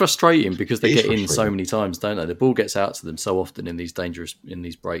 Well, it's frustrating because they get in so many times, don't they? The ball gets out to them so often in these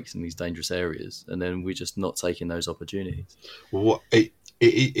breaks, in these dangerous areas, and then we're just not taking those opportunities. Well, it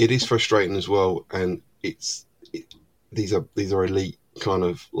is frustrating as well, and these are elite kind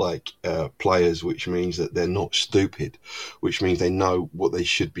of like players, which means that they're not stupid, which means they know what they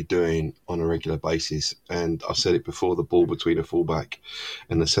should be doing on a regular basis. And I've said it before, the ball between a fullback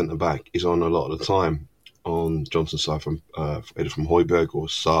and the centre back is on a lot of the time on Johnson's side from either from Højbjerg or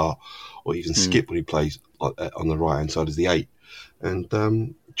Sarr or even Skip when he plays on the right hand side as the 8.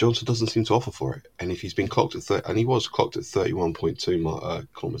 And Johnson doesn't seem to offer for it. And if he's been clocked at and he was clocked at 31.2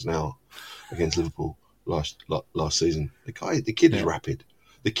 kilometres an hour against Liverpool last season, the kid is rapid.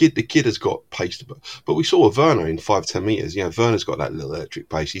 The kid has got pace, but we saw Werner in 5-10 meters. Werner's got that little electric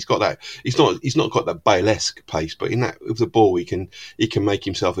pace. He's got that. He's not got that Bale-esque pace, but in that with the ball, he can make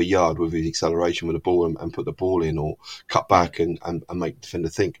himself a yard with his acceleration with the ball and put the ball in or cut back and make the defender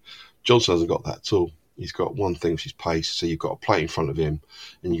think. Johnson hasn't got that at all. He's got one thing, which is pace. So you've got a plate in front of him,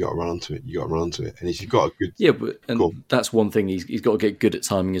 and you got to run onto it. And if you've got a good, that's one thing. He's got to get good at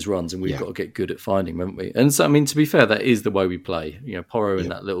timing his runs, and we've got to get good at finding him, haven't we? And so, I mean, to be fair, that is the way we play. Porro in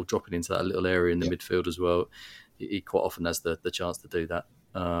that little dropping into that little area in the midfield as well. He quite often has the chance to do that.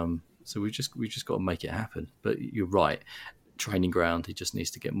 So we just got to make it happen. But you're right, training ground. He just needs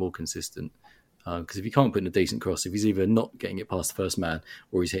to get more consistent. Because if he can't put in a decent cross, if he's either not getting it past the first man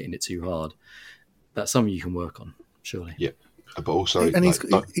or he's hitting it too hard, that's something you can work on, surely. Yeah, but also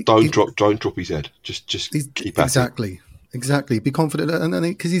don't drop his head. Just keep at it. Exactly. Be confident, and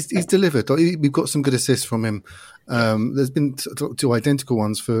because he's delivered. We've got some good assists from him. There's been two identical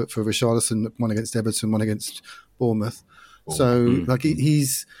ones for Richarlison, one against Everton, one against Bournemouth. So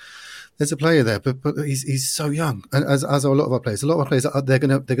he's there's a player there, but he's so young, and as are a lot of our players. A lot of our players they're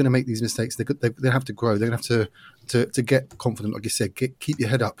gonna make these mistakes. They have to grow. They're gonna have to get confident, like you said. Keep your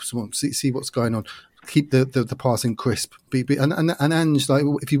head up. See what's going on. Keep the passing crisp. And Ange, like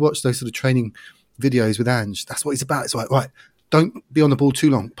if you watch those sort of training videos with Ange, that's what he's about. It's like, right, don't be on the ball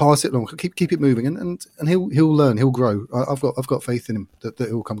too long. Pass it long. Keep it moving, and he'll learn. He'll grow. I've got faith in him that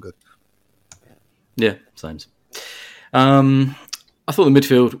it will come good. Yeah, same. I thought the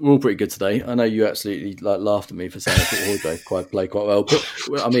midfield were all pretty good today. I know you absolutely laughed at me for saying I thought Højbjerg played quite well,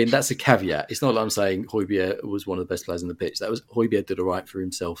 but I mean that's a caveat. It's not like I'm saying Højbjerg was one of the best players on the pitch. Højbjerg did all right for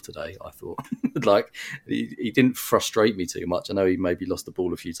himself today. I thought he didn't frustrate me too much. I know he maybe lost the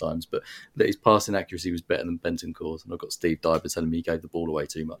ball a few times, but his passing accuracy was better than Bentancur's, and I've got Steve Diber telling me he gave the ball away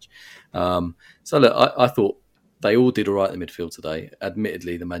too much. So look, I thought they all did all right in the midfield today.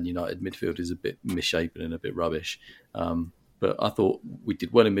 Admittedly, the Man United midfield is a bit misshapen and a bit rubbish. But I thought we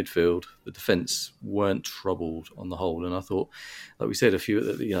did well in midfield. The defence weren't troubled on the whole, and I thought, like we said, if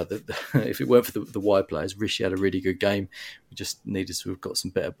it weren't for the wide players, Rishi had a really good game. We just needed to have got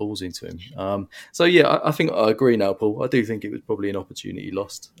some better balls into him. I think I agree now, Paul. I do think it was probably an opportunity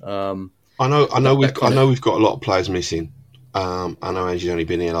lost. I know we've got a lot of players missing. I know Angie's only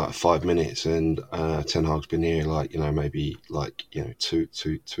been here like 5 minutes, and Ten Hag's been here maybe 2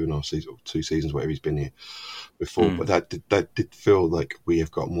 seasons, whatever he's been here before. But that did feel like we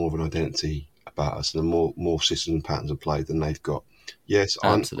have got more of an identity about us and more systems and patterns of play than they've got. Yes,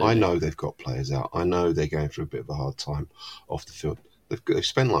 I know they've got players out. I know they're going through a bit of a hard time off the field. They've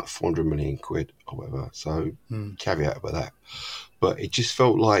spent like 400 million quid or whatever. So caveat about that. But it just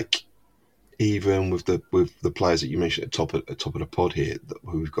felt like, even with the players that you mentioned at the top of the pod here,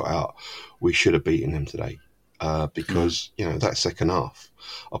 who we've got out, we should have beaten them today because that second half.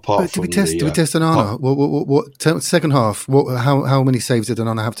 Did we test Onana? What second half? How many saves did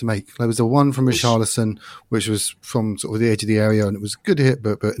Onana have to make? There was the one from Richarlison, which was from sort of the edge of the area, and it was a good hit,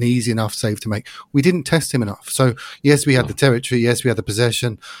 but an easy enough save to make. We didn't test him enough. So yes, we had the territory, yes, we had the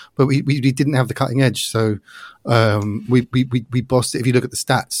possession, but we didn't have the cutting edge. So we bossed it. If you look at the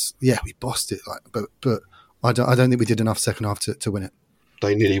stats, yeah, we bossed it. But I don't think we did enough second half to win it.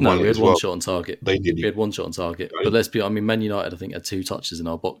 They nearly No, won we it had as one well. shot on target. They nearly. We had one shot on target. But let's be, I mean, Man United, I think, had 2 touches in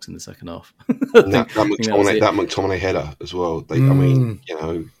our box in the second half. That McTominay header as well. I mean,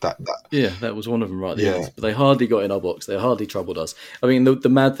 that. Yeah, that was one of them right at the Yeah. end. But they hardly got in our box. They hardly troubled us. I mean, the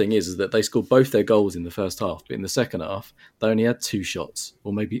mad thing is that they scored both their goals in the first half. But in the second half, they only had 2 shots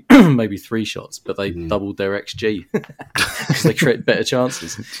or maybe 3 shots. But they doubled their XG because they create better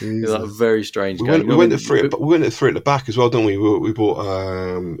chances. It was like a very strange game. We went at 3 at the back as well, didn't we? We brought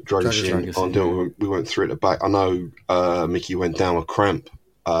Dragic on, didn't we? We went 3 at the back. I know Mickey went down with cramp.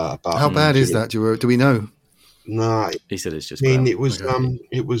 How bad is that? Do we know? No, he said it's just. I mean, it was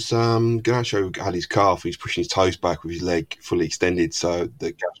Garnacho had his calf. He's pushing his toes back with his leg fully extended. So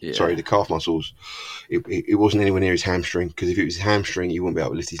the calf muscles. It wasn't anywhere near his hamstring, because if it was his hamstring, he wouldn't be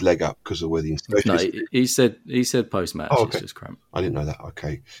able to lift his leg up because of where the No, he said post match. Oh, okay. It's just cramp. I didn't know that.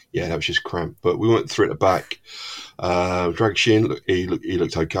 Okay, yeah, that was just cramp. But we went 3 at the back. Dragic, he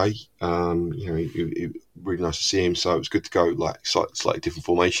looked okay. He really nice to see him. So it was good to go like slightly different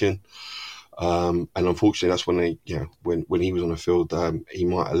formation. And unfortunately, that's when when he was on the field, he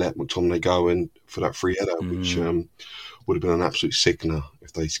might have let McTominay go and for that free header, which would have been an absolute sickener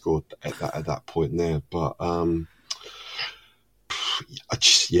if they scored at that point there. But to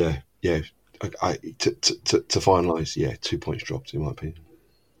finalise, 2 points dropped in my opinion.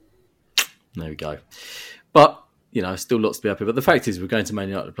 There we go. But still lots to be happy. But the fact is, we're going to Man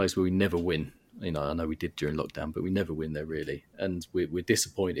United, a place where we never win. I know we did during lockdown, but we never win there really, and we're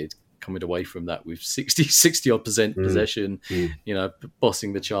disappointed coming away from that with 60 odd % possession,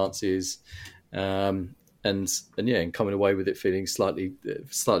 bossing the chances, and coming away with it feeling slightly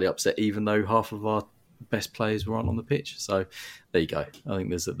upset, even though half of our best players weren't on the pitch. So there you go. I think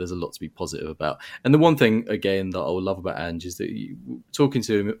there's a lot to be positive about. And the one thing again that I love about Ange is that talking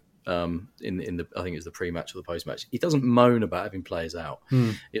to him in the I think it was the pre-match or the post-match, he doesn't moan about having players out.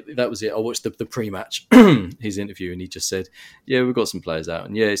 That was it. I watched the pre-match his interview, and he just said, yeah, we've got some players out,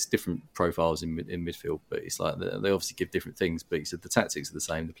 and it's different profiles in midfield, but it's like they obviously give different things, but he said the tactics are the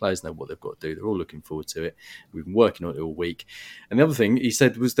same, the players know what they've got to do, they're all looking forward to it, we've been working on it all week. And the other thing he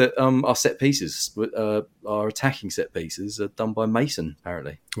said was that our set pieces, our attacking set pieces are done by Mason,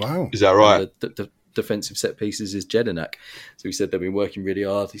 apparently. Wow. Is that right? The defensive set pieces is Jedinak. So he said they've been working really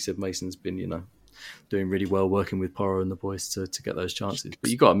hard. He said Mason's been, doing really well working with Porro and the boys to get those chances. But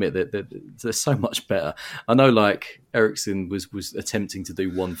you got to admit that they're so much better. I know, like Eriksen was attempting to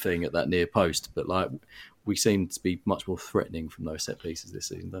do one thing at that near post, but like we seem to be much more threatening from those set pieces this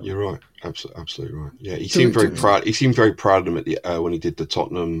season. Don't we? You're right, absolutely right. Yeah, he seemed very proud. He seemed very proud of them at when he did the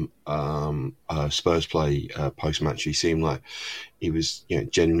Tottenham Spurs play post match. He seemed like he was,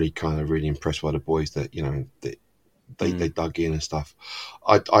 genuinely kind of really impressed by the boys that they dug in and stuff.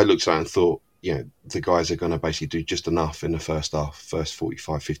 I looked at it and thought, the guys are going to basically do just enough in the first half, first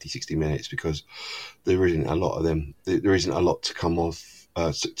 45, 50, 60 minutes, because there isn't a lot of them. There isn't a lot to come off.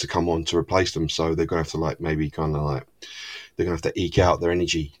 To come on to replace them, so they're going to have to they're going to have to eke out their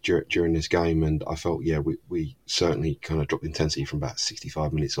energy during this game. And I felt we certainly kind of dropped intensity from about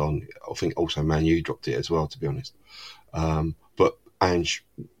 65 minutes on. I think also Man U dropped it as well, to be honest. But Ange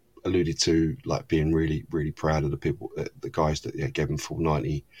alluded to being really, really proud of the guys that gave him full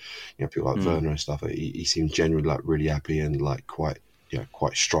 90. People like Werner and stuff. He seemed genuinely really happy and quite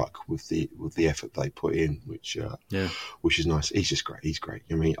struck with the effort they put in, which is nice. He's just great. He's great.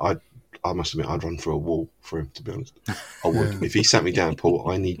 I mean, I must admit, I'd run through a wall for him, to be honest. I would. If he sat me down,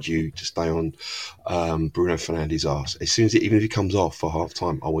 Paul, I need you to stay on Bruno Fernandes' arse. As soon as even if he comes off for half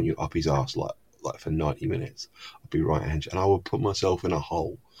time, I want you up his arse like for 90 minutes. I'll be right hand, and I would put myself in a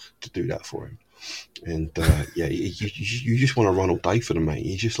hole to do that for him. And you just want to run all day for them, mate.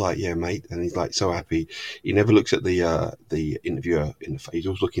 He's just like, yeah, mate, and he's so happy. He never looks at the interviewer in the face. He's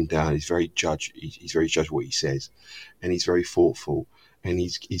always looking down. He's very judged. He's very judged what he says, and he's very thoughtful. And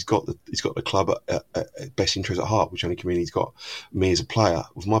he's got the club at best interest at heart, which only can mean he's got me as a player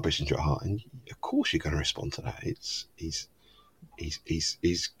with my best interest at heart. And of course, you're going to respond to that. He's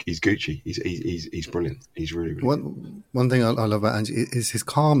Gucci. He's brilliant. He's really, really good. One thing I love about Ange is his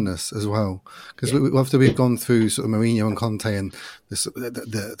calmness as well. Because after we've gone through sort of Mourinho and Conte and the sort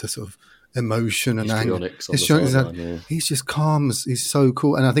of emotion and anger, he's just calm. He's so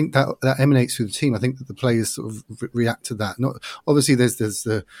cool, and I think that emanates through the team. I think that the players sort of react to that. Not obviously there's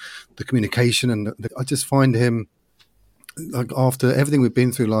the communication, and I just find him after everything we've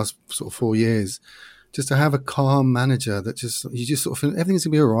been through the last sort of 4 years. Just to have a calm manager that you just sort of feel everything's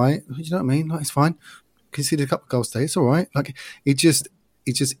gonna be all right. You know what I mean? It's fine. Conceded a couple of goals today. It's all right. It just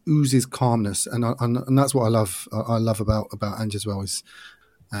oozes calmness, and that's what I love. I love about Ange as well.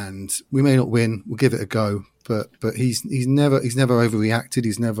 And we may not win. We'll give it a go, but he's never overreacted.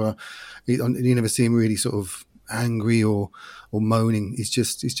 You never see him really sort of angry or moaning. He's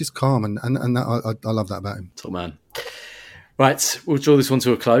just calm, and that, I love that about him. Top man. Right, we'll draw this one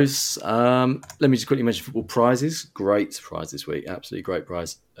to a close. Let me just quickly mention football prizes. Great prize this week. Absolutely great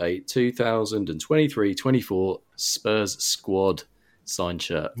prize. A 2023-24 Spurs squad signed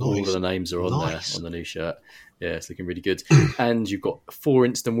shirt. Nice. All of the names are on there on the new shirt. Yeah, it's looking really good. And you've got 4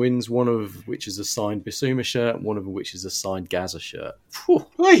 instant wins, one of which is a signed Bissouma shirt, one of which is a signed Gaza shirt.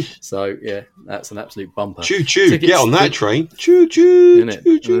 So, yeah, that's an absolute bumper. Choo-choo, tickets, get on that train. Choo-choo,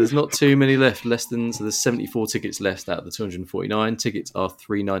 choo-choo. There's not too many left, so there's 74 tickets left out of the 249. Tickets are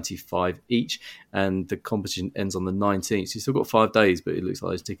 $3.95 each, and the competition ends on the 19th. So you've still got 5 days, but it looks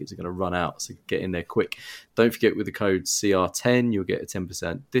like those tickets are going to run out, so get in there quick. Don't forget, with the code CR10, you'll get a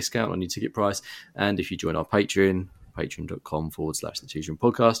 10% discount on your ticket price, and if you join our patreon.com/the Children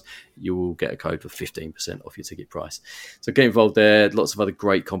Podcast, you will get a code for 15% off your ticket price. So get involved there. Lots of other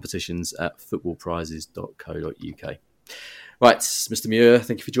great competitions at footballprizes.co.uk. Right, Mr. Muir,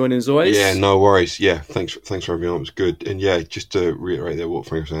 thank you for joining as always. Yeah, no worries. Yeah, thanks for having me on. It was good. And yeah, just to reiterate there what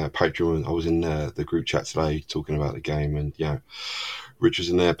Frank was saying, Patreon, I was in the group chat today talking about the game, and Rich was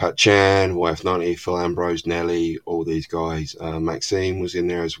in there, Pat Chan, YF90, Phil Ambrose, Nelly, all these guys. Maxime was in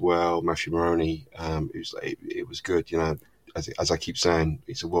there as well, Matthew Moroney. It was good, As I keep saying,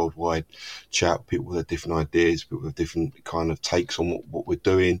 it's a worldwide chat. People with different ideas, people with different kind of takes on what we're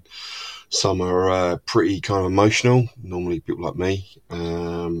doing. Some are pretty kind of emotional, normally people like me.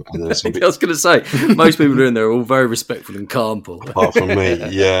 And then some I was going to say, most people who are in there are all very respectful and calm, Paul. Apart from me,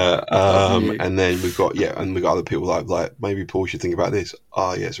 yeah. And then we've got other people like maybe Paul should think about this.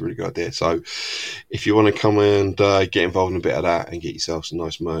 Oh, yeah, it's a really good idea. So if you want to come and get involved in a bit of that and get yourself some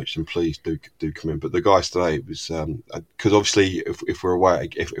nice merch, then please do come in. But the guys today was because obviously if we're away,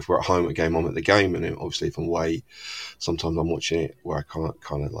 if we're at home at game, I'm at the game, and then obviously if I'm away, sometimes I'm watching it where I can't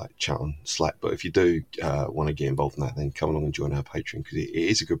kind of like chat on Slack. But if you do want to get involved in that, then come along and join our Patreon, because it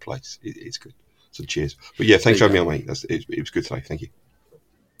is a good place. It's good. So cheers. But yeah, thanks for having me on, mate. It was good today. Thank you.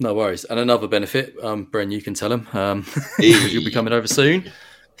 No worries. And another benefit, Bren, you can tell him you'll be coming over soon.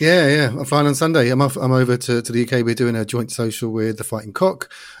 Yeah, I'm flying on Sunday. I'm over to the UK. We're doing a joint social with the Fighting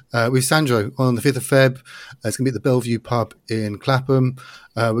Cock with Sandro on the 5th of Feb. It's going to be at the Bellevue pub in Clapham.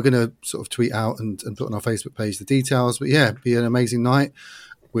 We're going to sort of tweet out and put on our Facebook page the details. But yeah, be an amazing night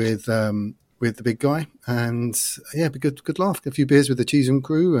with the big guy, and yeah, be good laugh. A few beers with the Cheese and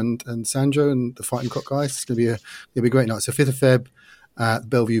crew and Sandro and the Fighting Cock guys. It's going to be a great night. So 5th of Feb at the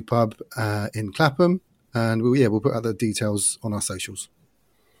Bellevue pub in Clapham, and we'll put out the details on our socials.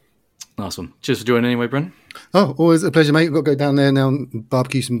 Nice one. Cheers for joining anyway, Bren. Oh, always a pleasure, mate. We've got to go down there now and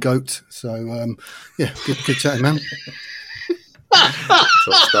barbecue some goat. So yeah, good chatting, man. Top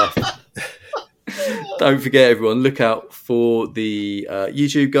stuff. Don't forget, everyone, look out for the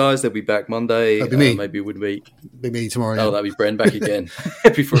YouTube guys. They'll be back Monday. That'll be me. Maybe it would be me tomorrow. Oh, that'll be Bren back again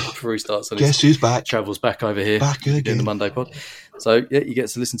before he starts on Guess who's back? Travels back over here. Back again. Doing the Monday pod. So yeah, you get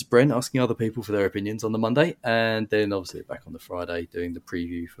to listen to Bren asking other people for their opinions on the Monday, and then obviously back on the Friday doing the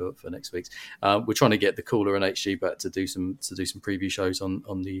preview for next week's. We're trying to get the Cooler and HG back to do some preview shows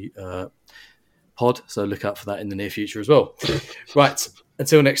on the pod. So look out for that in the near future as well. Right.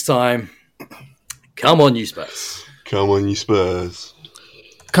 Until next time. Come on, you Spurs. Come on, you Spurs.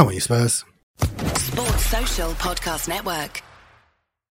 Come on, you Spurs. Sports Social Podcast Network.